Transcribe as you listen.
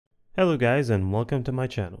Hello guys and welcome to my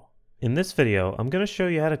channel. In this video, I'm going to show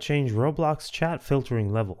you how to change Roblox chat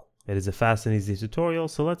filtering level. It is a fast and easy tutorial,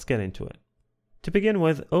 so let's get into it. To begin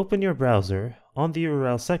with, open your browser. On the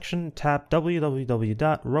URL section, tap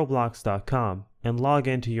www.roblox.com and log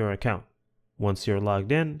into your account. Once you're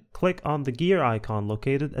logged in, click on the gear icon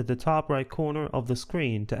located at the top right corner of the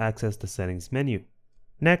screen to access the settings menu.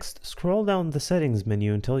 Next, scroll down the settings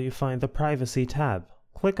menu until you find the privacy tab.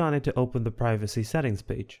 Click on it to open the privacy settings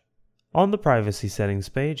page. On the privacy settings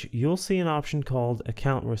page, you'll see an option called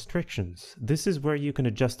Account Restrictions. This is where you can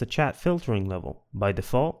adjust the chat filtering level. By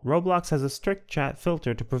default, Roblox has a strict chat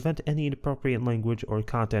filter to prevent any inappropriate language or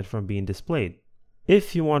content from being displayed.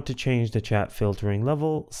 If you want to change the chat filtering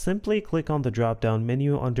level, simply click on the drop-down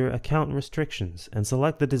menu under Account Restrictions and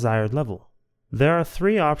select the desired level. There are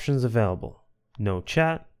three options available: No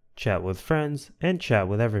Chat, Chat with Friends, and Chat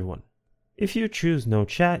with Everyone. If you choose No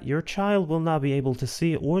Chat, your child will not be able to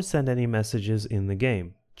see or send any messages in the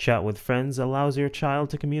game. Chat with Friends allows your child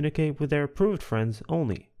to communicate with their approved friends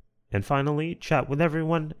only. And finally, Chat with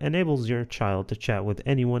Everyone enables your child to chat with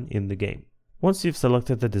anyone in the game. Once you've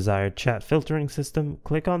selected the desired chat filtering system,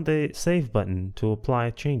 click on the Save button to apply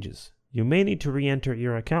changes. You may need to re-enter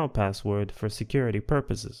your account password for security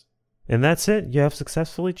purposes. And that's it, you have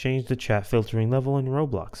successfully changed the chat filtering level in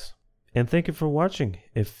Roblox. And thank you for watching.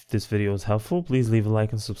 If this video was helpful, please leave a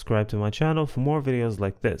like and subscribe to my channel for more videos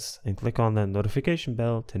like this, and click on that notification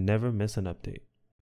bell to never miss an update.